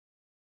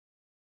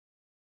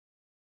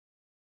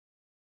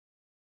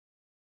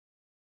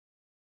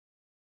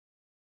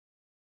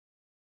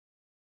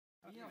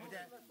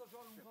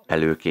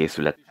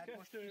Előkészület.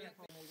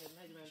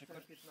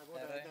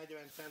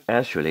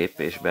 Első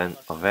lépésben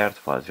a vert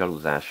fal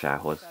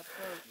zsaluzásához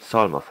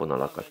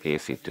szalmafonalakat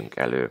készítünk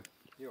elő.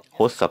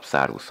 Hosszabb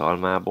szárú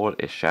szalmából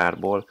és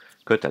sárból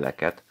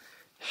köteleket,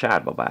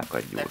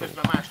 sárbabákat gyúrunk.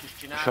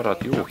 A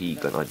sarat jó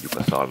hígan adjuk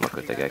a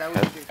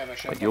szalmakötegekhez,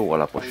 hogy jó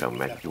alaposan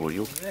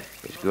meggyúrjuk,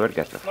 és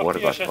görgetve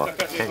forgatva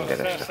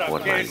hengeresre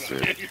formáljuk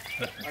őket.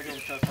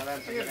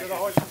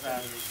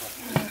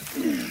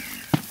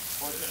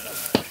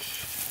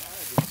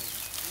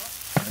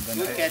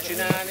 Úgy kell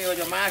csinálni, hogy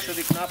a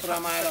második napra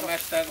már a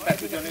mester be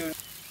tudjon ülni.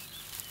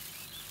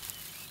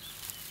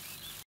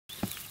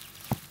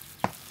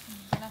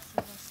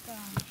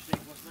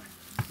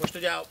 Most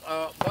ugye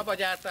a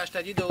babagyártást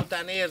egy idő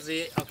után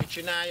érzi, aki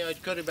csinálja, hogy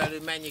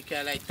körülbelül mennyi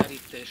kell egy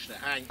terítésre,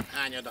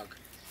 hány adag.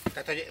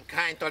 Tehát, hogy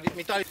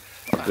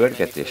A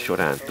görgetés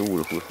során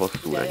túl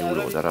hosszúra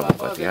nyúló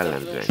darabokat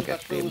jellemzően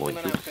ketté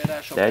bontjuk,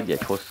 de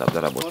egy-egy hosszabb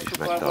darabot is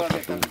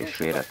megtarthatunk és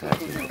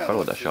félretehetünk a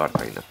kaloda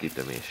sarkainak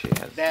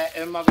kitöméséhez. De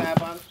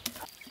önmagában,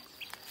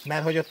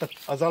 mert hogy ott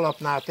az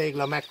alapnál a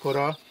tégla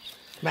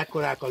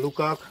mekkorák a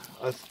lukak,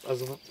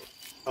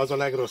 az a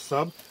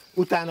legrosszabb.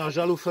 Utána a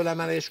zsalu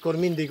fölemeléskor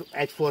mindig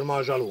egyforma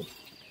a zsalúnak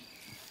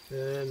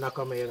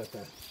a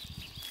mérete.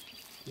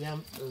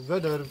 Ilyen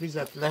vödör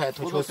vizet lehet,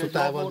 hogy hosszú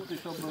távon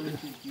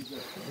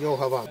jó,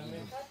 ha van.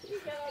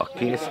 A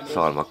kész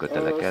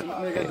szalmaköteleket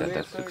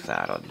félretesszük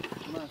száradni.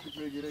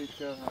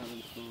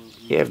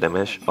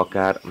 Érdemes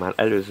akár már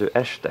előző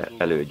este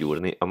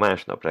előgyúrni a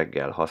másnap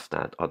reggel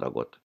használt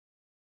adagot.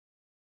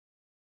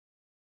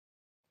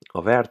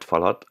 A vert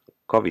falat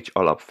kavics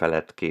alap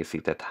felett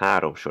készített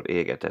 3 sor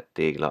égetett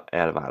tégla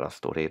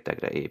elválasztó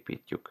rétegre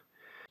építjük.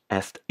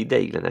 Ezt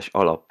ideiglenes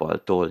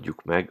alappal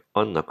toldjuk meg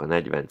annak a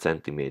 40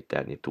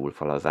 cm-nyi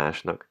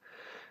túlfalazásnak,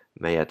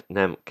 melyet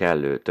nem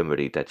kellő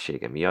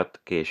tömörítettsége miatt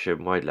később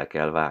majd le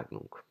kell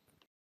vágnunk.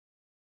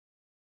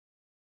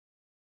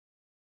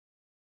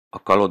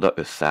 A kaloda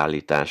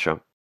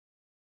összeállítása.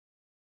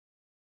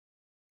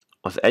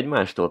 Az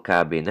egymástól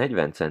kb.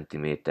 40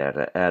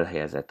 cm-re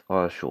elhelyezett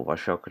alsó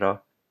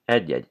vasakra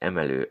egy-egy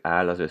emelő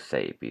áll az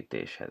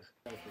összeépítéshez.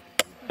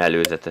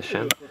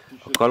 Előzetesen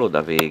a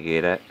kaloda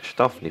végére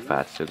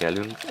stafnifát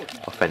szögelünk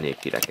a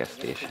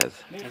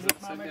fenékkirekesztéshez.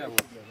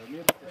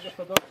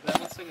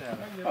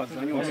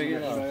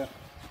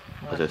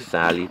 Az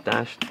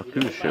összeállítást a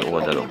külső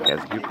oldalon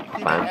kezdjük a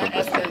pántok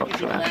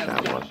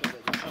összekapcsolásával.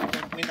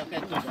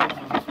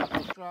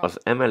 Az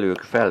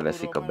emelők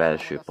felveszik a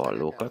belső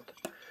pallókat,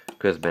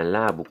 közben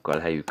lábukkal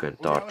helyükön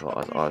tartva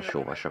az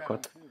alsó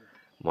vasakat,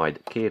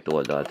 majd két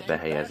oldalt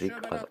behelyezik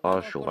az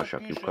alsó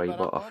vasak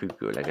lyukaiba a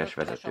függőleges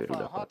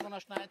vezetőrudakat.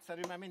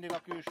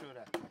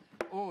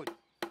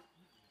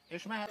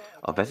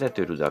 A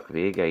vezetőrudak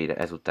végeire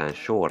ezután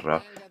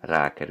sorra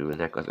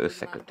rákerülnek az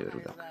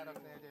összekötőrudak.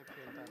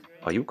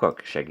 A lyukak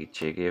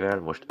segítségével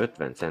most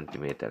 50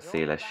 cm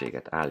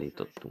szélességet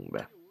állítottunk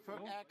be.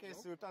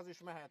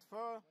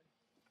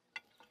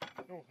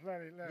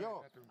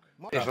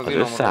 Az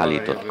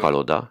összeállított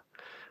kaloda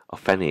a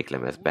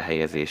fenéklemez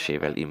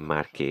behelyezésével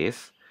immár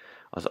kész,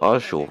 az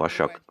alsó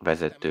vasak,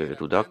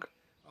 vezetőrudak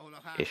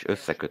és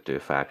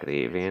összekötőfák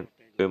révén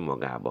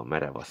önmagában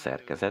merev a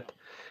szerkezet,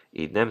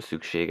 így nem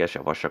szükséges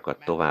a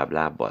vasakat tovább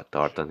lábbal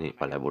tartani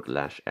a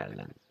leborulás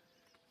ellen.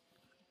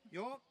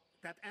 Jó,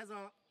 tehát ez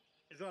a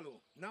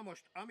zsalú. Na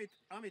most,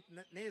 amit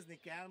nézni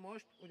kell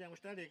most, ugye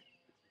most elég...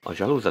 A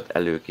zsaluzat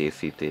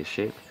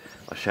előkészítését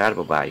a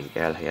sárbabáink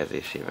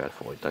elhelyezésével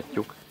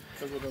folytatjuk,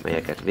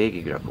 melyeket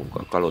végigrakunk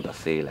a kaloda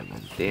széle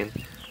mentén,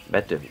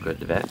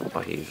 betömködve a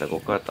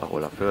hézagokat,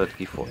 ahol a föld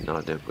kifolyna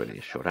a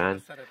döngölés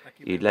során,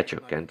 így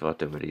lecsökkentve a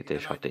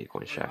tömörítés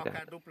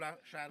hatékonyságát.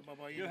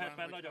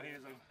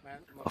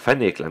 A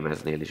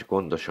fenéklemeznél is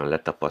gondosan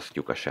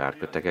letapasztjuk a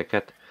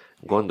sárkötegeket,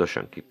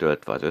 gondosan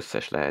kitöltve az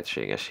összes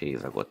lehetséges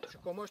hézagot.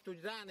 Akkor most úgy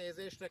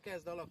ránézésre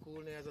kezd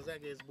alakulni ez az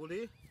egész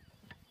buli.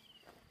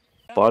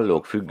 A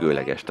pallók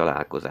függőleges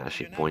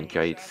találkozási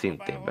pontjait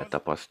szintén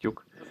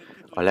betapasztjuk,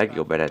 a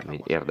legjobb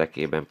eredmény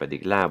érdekében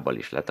pedig lábbal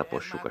is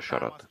letapossuk a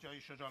sarat.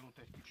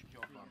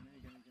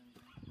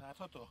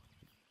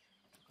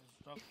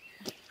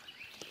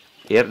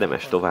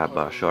 Érdemes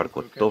továbbá a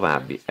sarkot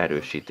további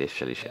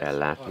erősítéssel is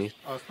ellátni,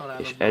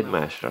 és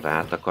egymásra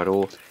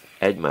rátakaró,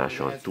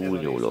 egymáson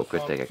túlnyúló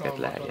kötegeket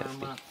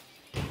lehelyezni.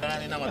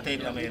 Nem a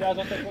tégla méret.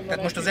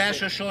 Tehát most az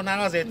első sornál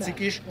azért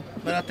cikis,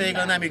 mert a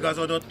tégla nem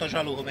igazodott a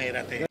zsalú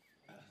méreté.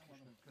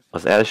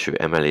 Az első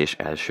emelés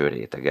első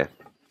rétege.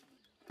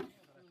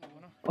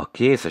 A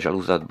kész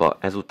zsaluzatba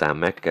ezután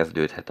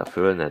megkezdődhet a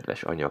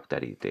fölnedves anyag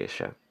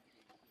terítése.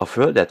 A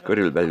földet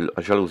körülbelül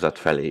a zsaluzat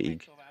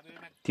feléig,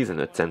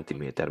 15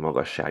 cm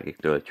magasságig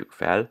töltjük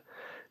fel,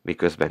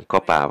 miközben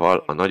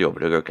kapával a nagyobb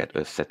rögöket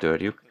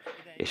összetörjük,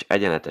 és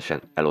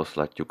egyenletesen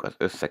eloszlatjuk az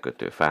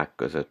összekötő fák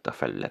között a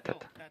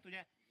felületet. Tehát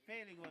ugye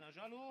félig van a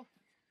zsalú,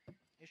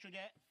 és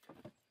ugye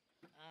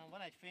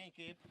van egy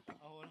fénykép,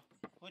 ahol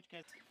hogy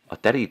kezd... A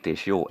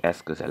terítés jó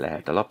eszköze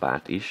lehet a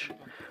lapát is,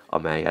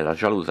 amellyel a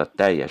zsaluzat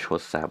teljes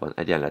hosszában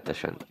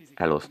egyenletesen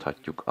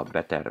eloszthatjuk a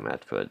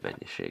betermelt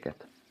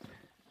földmennyiséget.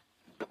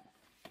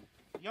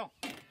 Jó.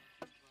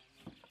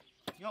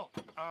 Jó.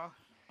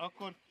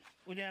 Akkor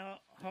ugye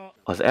ha...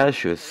 Az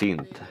első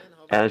szint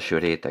első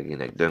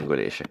rétegének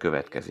döngölése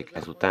következik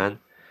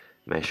ezután,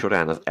 mely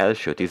során az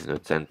első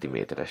 15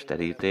 cm-es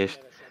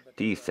terítést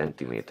 10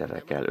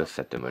 cm-re kell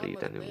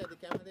összetömörítenünk.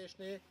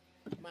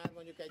 Már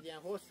mondjuk egy ilyen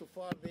hosszú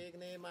fal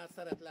végnél már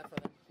szeret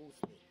lefele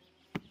kúszni.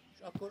 És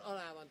akkor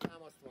alá van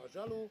támasztva a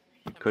zsalu.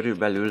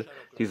 Körülbelül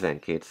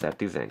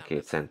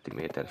 12x12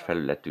 cm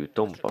felületű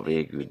tompa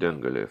végű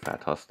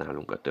döngölőfát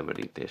használunk a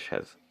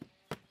tömörítéshez.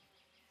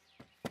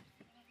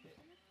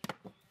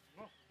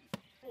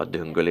 A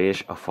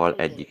döngölés a fal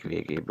egyik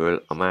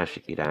végéből a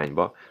másik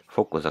irányba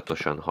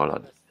fokozatosan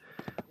halad.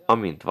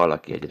 Amint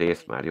valaki egy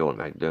részt már jól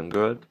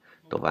megdöngölt,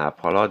 tovább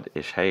halad,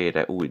 és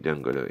helyére új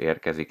döngölő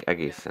érkezik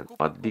egészen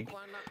addig,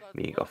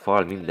 míg a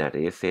fal minden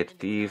részét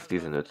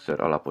 10-15-ször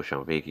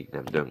alaposan végig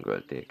nem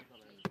döngölték.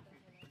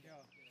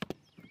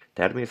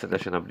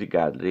 Természetesen a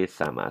brigád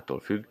létszámától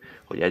függ,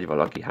 hogy egy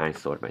valaki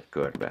hányszor megy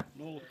körbe.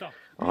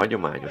 A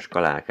hagyományos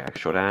kalákák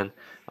során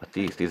a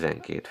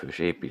 10-12 fős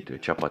építő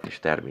csapat is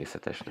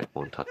természetesnek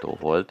mondható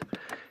volt,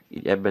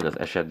 így ebben az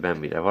esetben,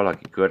 mire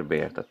valaki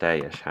körbeért a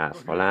teljes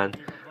ház falán,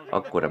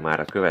 akkora már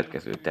a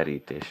következő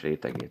terítés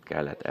rétegét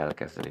kellett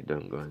elkezdeni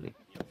döngölni.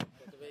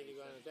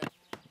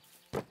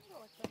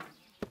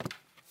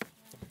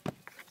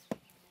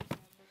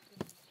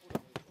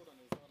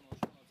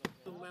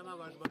 Mert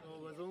magasban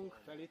dolgozunk.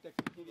 Felétek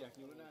hívják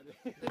limonádét?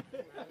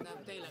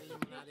 Nem, tényleg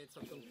limonádét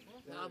szoktunk.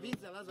 De a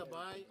vízzel az a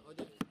baj,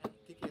 hogy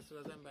kikészül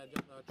az ember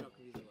csak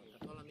vízből.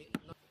 Tehát valami,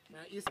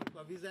 mert iszunk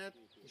a vizet,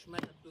 és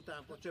megy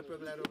után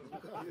csöpög le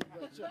rólunk.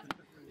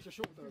 És a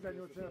sok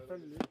 18 éven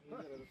felül.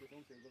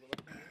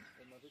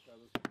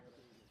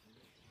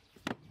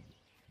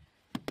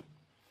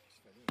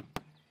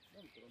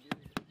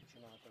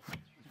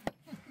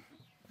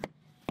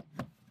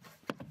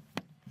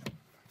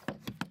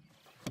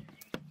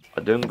 A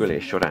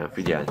döngölés során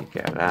figyelni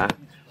kell rá,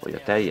 hogy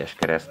a teljes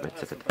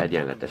keresztmetszetet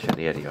egyenletesen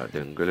érje a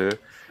döngölő,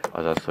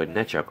 azaz, hogy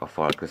ne csak a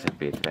fal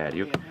közepét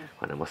verjük,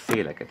 hanem a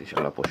széleket is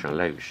alaposan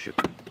leüssük.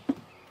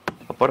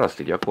 A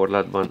paraszti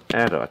gyakorlatban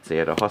erre a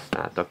célra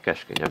használtak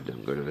keskenyebb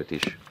döngölőt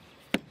is.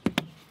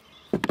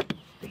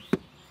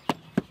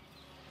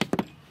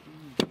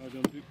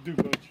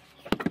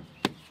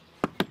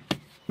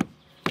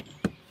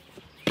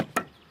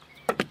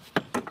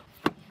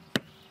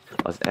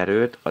 Az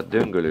erőt a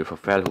döngölőfa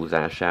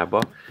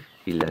felhúzásába,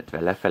 illetve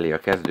lefelé a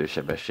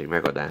kezdősebesség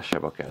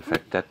megadásába kell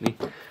fektetni,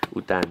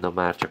 utána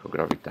már csak a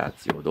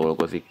gravitáció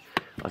dolgozik,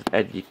 az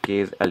egyik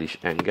kéz el is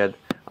enged,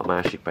 a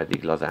másik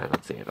pedig lazán a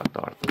célra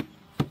tart.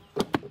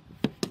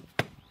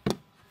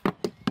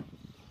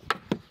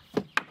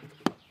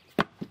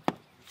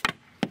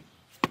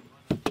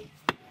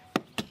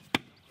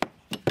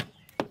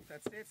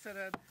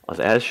 Az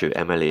első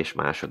emelés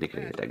második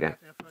rétege.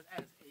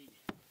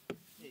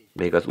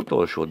 Még az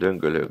utolsó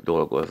döngölők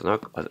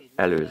dolgoznak az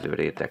előző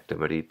réteg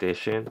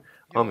tömörítésén,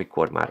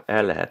 amikor már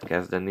el lehet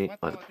kezdeni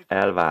az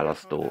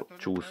elválasztó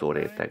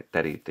csúszóréteg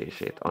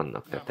terítését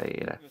annak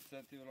tetejére.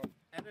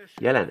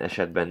 Jelen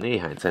esetben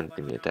néhány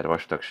centiméter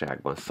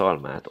vastagságban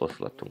szalmát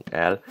oszlatunk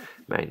el,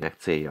 melynek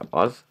célja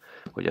az,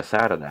 hogy a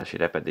száradási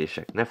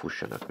repedések ne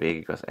fussanak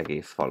végig az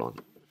egész falon.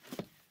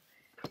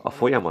 A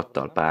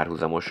folyamattal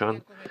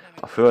párhuzamosan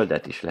a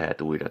földet is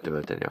lehet újra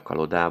tölteni a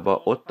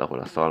kalodába, ott, ahol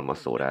a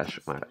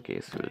szalmaszórás már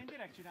készült.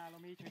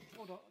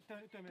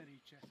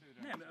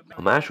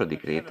 A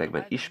második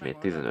rétegben ismét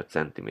 15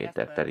 cm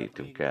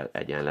terítünk el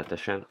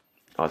egyenletesen,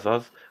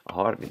 azaz a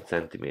 30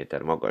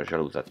 cm magas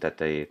zsaluzat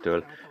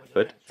tetejétől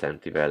 5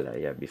 cm-vel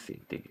lejjebbi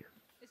szintig.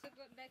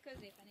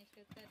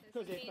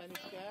 Középen is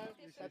kell,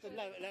 tehát hogy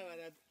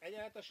levered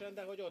egyenletesen,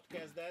 de hogy ott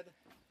kezded,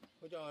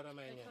 hogy arra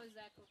menjen.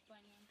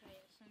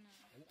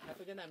 Hát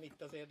ugye nem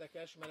itt az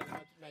érdekes, mert ez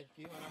majd megy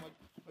ki, hanem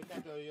hogy ne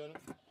dőljön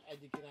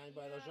egyik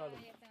irányba el a zsalu.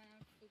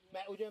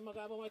 Mert ugye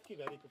önmagában majd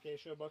kiverik a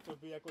később a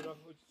többiek oda,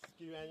 hogy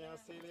kivenjen a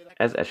szélére.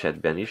 Ez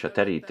esetben is a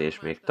terítés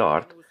még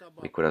tart,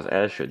 mikor az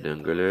első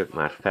döngölő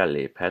már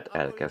felléphet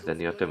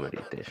elkezdeni a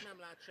tömörítést.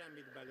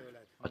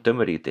 A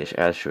tömörítés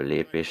első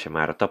lépése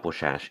már a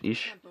taposás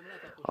is,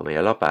 amely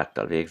a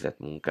lapáttal végzett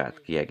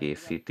munkát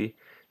kiegészíti,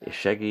 és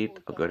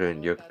segít a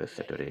göröngyök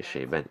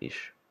összetörésében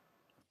is.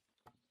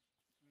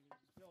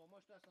 Jó,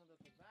 most azt mondod,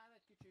 hogy vár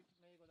egy kicsit,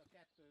 még oda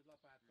 2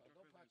 lapáttal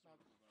dobhatnak.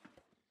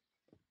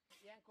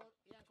 Ilyenkor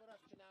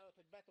azt csinálod,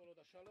 hogy betolod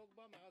a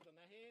salokba, mert az a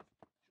nehéz,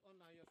 és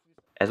onnan jössz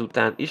vissza.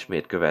 Ezután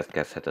ismét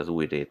következhet az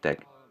új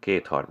réteg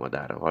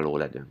kétharmadára való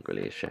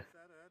ledöngölése.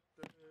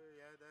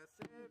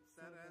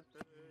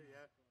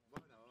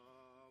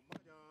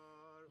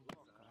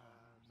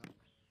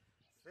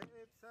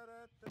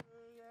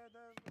 Szeretője,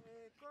 de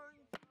vékony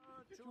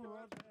tartsú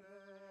a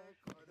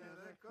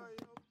derek a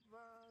jobb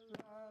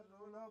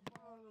válláról a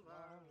bal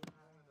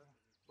vállára,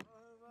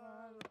 bal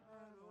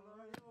válláról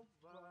a jobb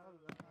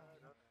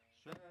vállára,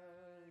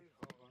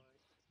 sejha.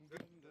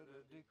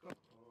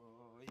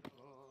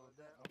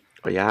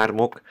 A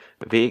jármok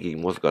végig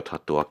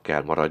mozgathatóak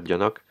kell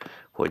maradjanak,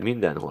 hogy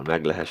mindenhol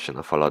meg lehessen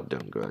a falat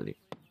döngölni.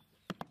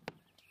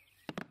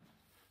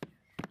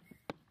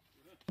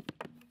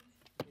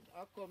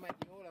 Akkor megy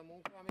jól a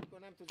munka, amikor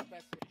nem tudsz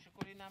beszélni, és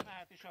akkor innen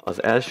mehet is.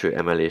 Az első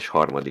emelés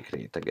harmadik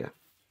rétege.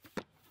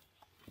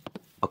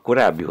 A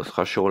korábbihoz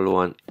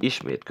hasonlóan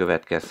ismét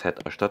következhet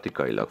a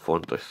statikailag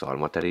fontos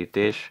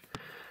szalmaterítés,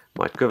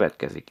 majd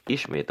következik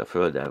ismét a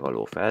földdel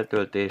való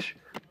feltöltés,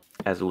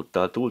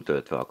 ezúttal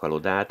túltöltve a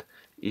kalodát,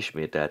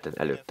 ismételten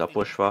előbb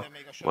taposva,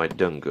 majd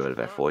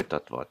döngölve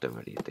folytatva a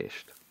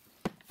tömörítést.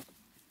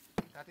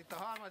 Tehát itt a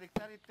harmadik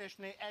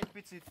terítésnél egy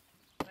picit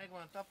meg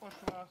van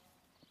taposva,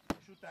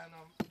 és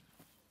utána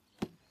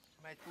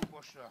megy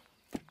puposra.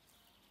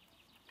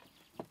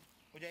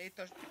 Ugye itt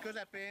a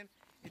közepén,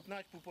 itt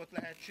nagy pupot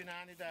lehet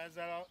csinálni, de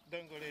ezzel a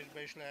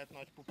döngölésbe is lehet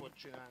nagy pupot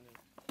csinálni.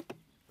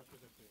 A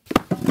közepén.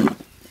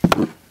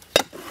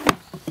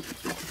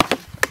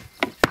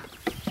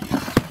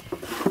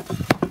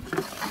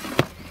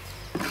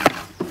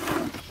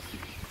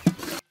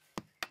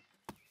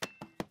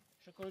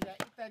 És akkor ugye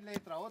itt egy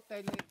létra, ott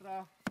egy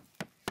létra,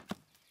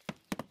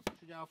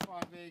 és ugye a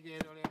fal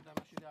végéről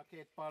érdemes ugye a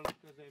két pallok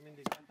közé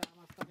mindig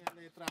betámasztani a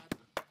létrát.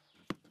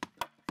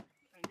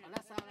 A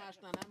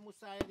leszállásnál nem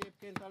muszáj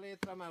egyébként a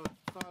létre, mert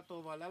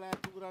szaltóval le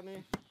lehet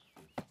ugrani,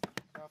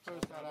 de a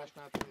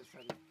felszállásnál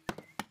célszerű.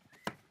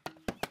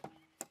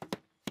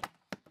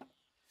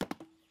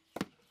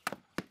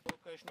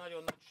 És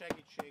nagyon nagy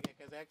segítségek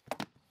ezek,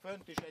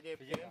 fönt is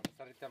egyébként. Figyelj,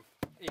 szerintem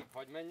én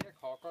hagy menjek,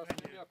 ha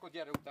akarsz menni, akkor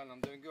gyere utánam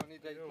döngölni,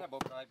 de ne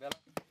babrálj bele.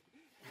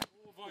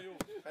 Jó.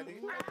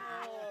 Pedig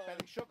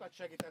sokat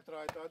segített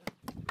rajtad.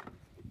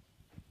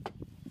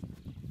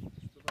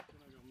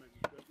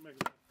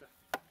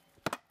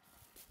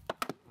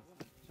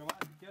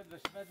 Csavádi,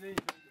 kedves medvény,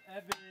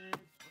 ebéd!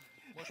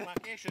 Most már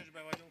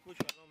késősben vagyunk, úgy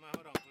hallom, már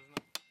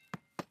harangoznak.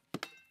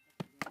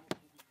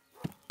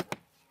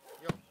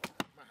 Jó,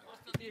 már.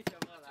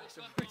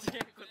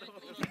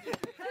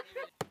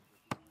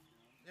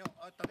 Jó,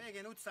 ott a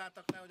végén úgy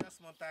szálltak le, hogy azt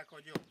mondták,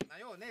 hogy jó. Na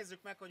jó,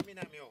 nézzük meg, hogy mi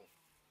nem jó.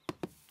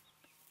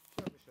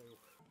 Semmi sem jó.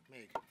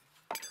 Még.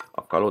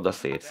 A kaloda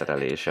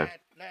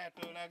szétszerelése.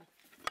 Lehetőleg.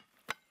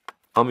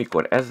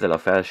 Amikor ezzel a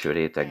felső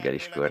réteggel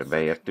is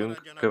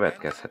körbeértünk,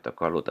 következhet a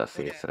kaloda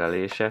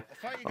szétszerelése,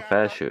 a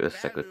felső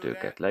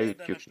összekötőket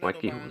leütjük, majd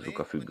kihúzzuk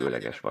a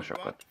függőleges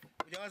vasakat.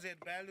 Ugye azért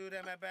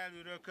belülre, mert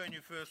belülről könnyű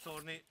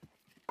felszórni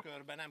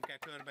körbe, nem kell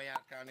körbe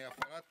járkálni a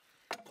falat.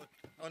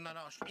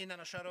 Innen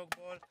a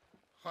sarokból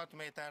 6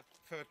 métert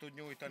föl tud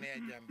nyújtani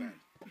egy ember.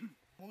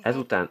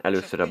 Ezután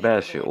először a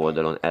belső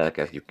oldalon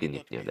elkezdjük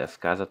kinyitni a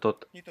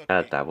deszkázatot,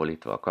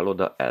 eltávolítva a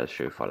kaloda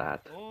első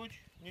falát.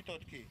 Úgy,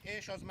 nyitod ki,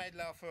 és az megy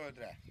le a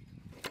földre.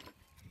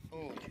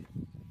 Úgy.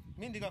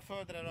 Mindig a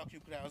földre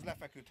rakjuk le, az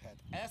lefeküdhet.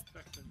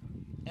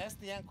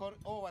 Ezt ilyenkor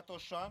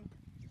óvatosan,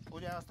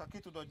 ugye azt ki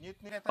tudod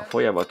nyitni. A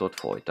folyamatot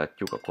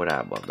folytatjuk a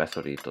korábban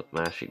beszorított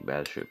másik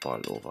belső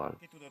pallóval.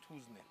 Ki tudod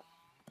húzni.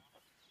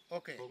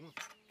 Oké.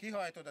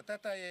 Kihajtod a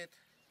tetejét.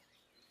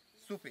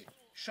 Szupi.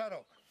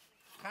 Sarok.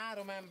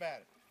 3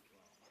 ember.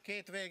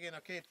 2 végén a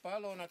 2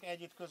 pallónak,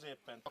 egy itt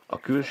középen. A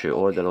külső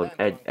oldalon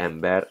egy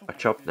ember a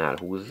csapnál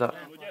húzza,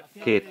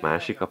 2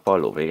 másik a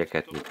palló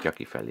végeket nyitja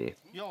kifelé.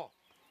 Jó.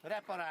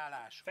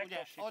 Reparálás.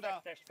 Ugye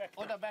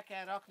oda be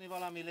kell rakni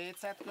valami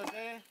lécet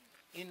közé,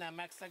 innen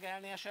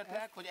megszegelni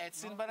esetleg, hogy egy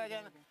szintben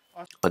legyen.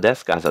 A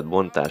deszkázat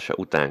bontása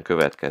után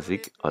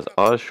következik az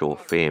alsó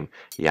fém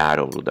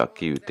járomludak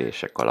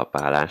kiütése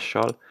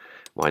kalapálással,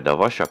 majd a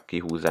vasak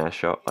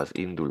kihúzása az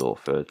induló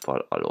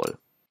földfal alól.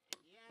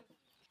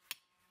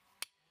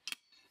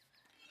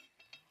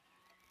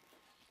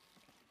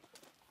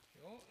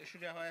 És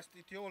ugye, ha ezt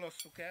itt jól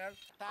osszuk el...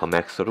 Ha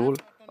megszorul,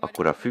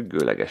 akkor a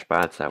függőleges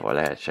pálcával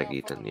lehet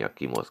segíteni a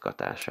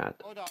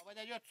kimozgatását. Oda, vagy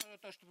egy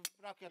 5x5-öst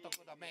rakjatok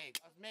oda még,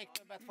 az még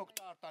többet fog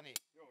tartani.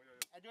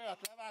 Egy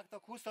olyat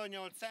levágtok,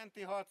 28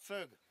 centi, 6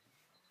 szög.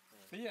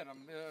 Figyelj,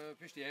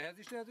 Pisti, ehhez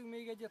is lehetünk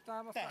még egyet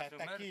támasztásra?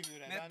 Tehettek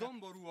kívülre. Mert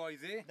domború a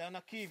izé. De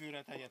annak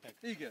kívülre tegyetek.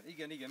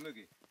 Igen,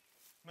 mögé.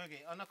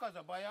 Mögé. Ennek az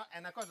a baja,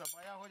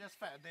 hogy ez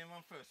feldén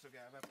van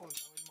fölszögelve, pont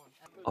ahogy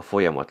mondtam. A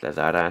folyamat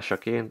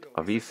lezárásaként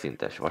a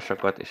vízszintes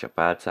vasakat és a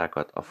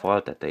pálcákat a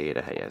fal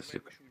tetejére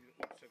helyezzük.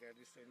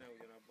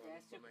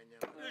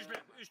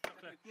 Üsd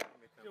csak le.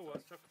 Jó,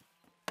 az csak.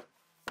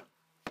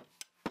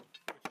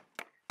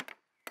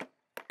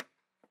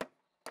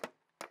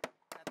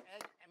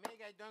 Tehát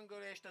még egy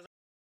döngölést